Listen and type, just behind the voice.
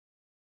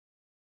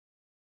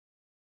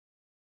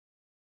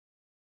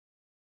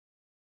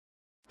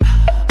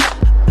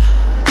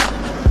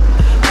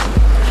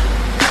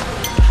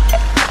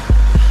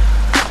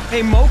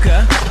Hey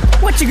Mocha,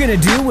 what you gonna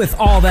do with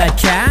all that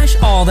cash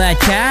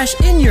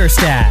in your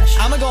stash?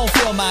 I'ma go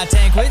fill my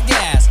tank with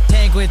gas,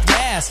 tank with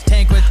gas,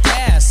 tank with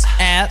gas.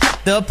 At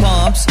the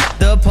pumps,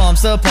 the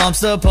pumps, the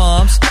pumps, the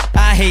pumps.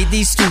 I hate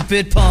these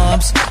stupid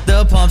pumps.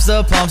 The pumps,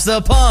 the pumps,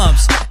 the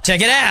pumps.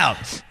 Check it out.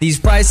 These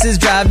prices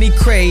drive me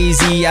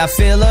crazy. I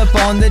fill up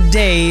on the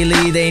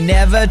daily. They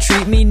never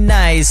treat me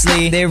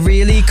nicely. They're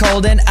really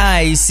cold and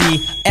icy.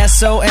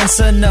 Esso and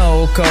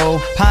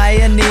Sunoco,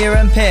 Pioneer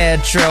and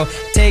Petro.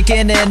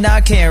 Taking and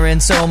not caring.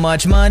 So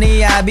much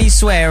money I be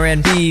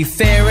swearing. Be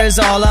fair is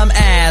all I'm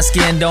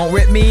asking. Don't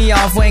rip me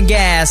off when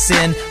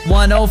gassing.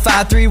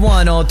 105.3,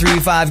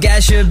 103.5.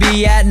 Gas should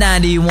be at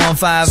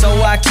 91.5. So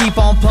I keep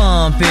on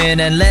pumping.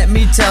 And let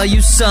me tell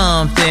you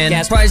something.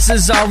 Gas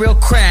prices are real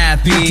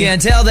crappy. You can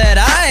tell that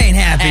I ain't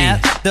happy.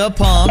 At the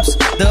pumps,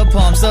 the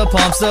pumps, the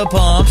pumps, the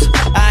pumps.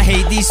 I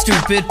hate these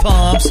stupid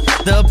pumps.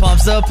 The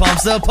pumps, the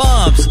pumps, the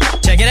pumps.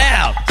 Check it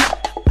out.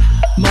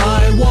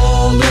 My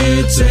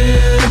wallet's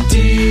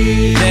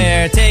empty.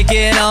 They're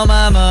taking all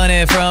my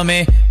money from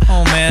me.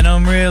 Oh man,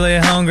 I'm really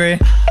hungry.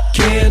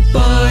 Can't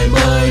buy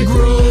my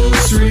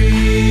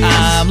groceries.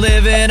 I'm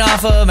living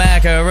off of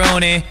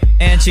macaroni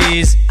and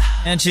cheese.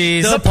 And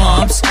cheese. The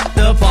pumps,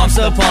 the pumps,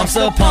 the pumps,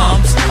 the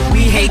pumps.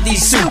 We hate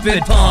these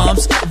stupid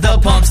pumps. The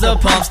pumps, the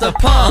pumps, the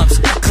pumps.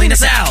 Clean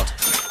us out.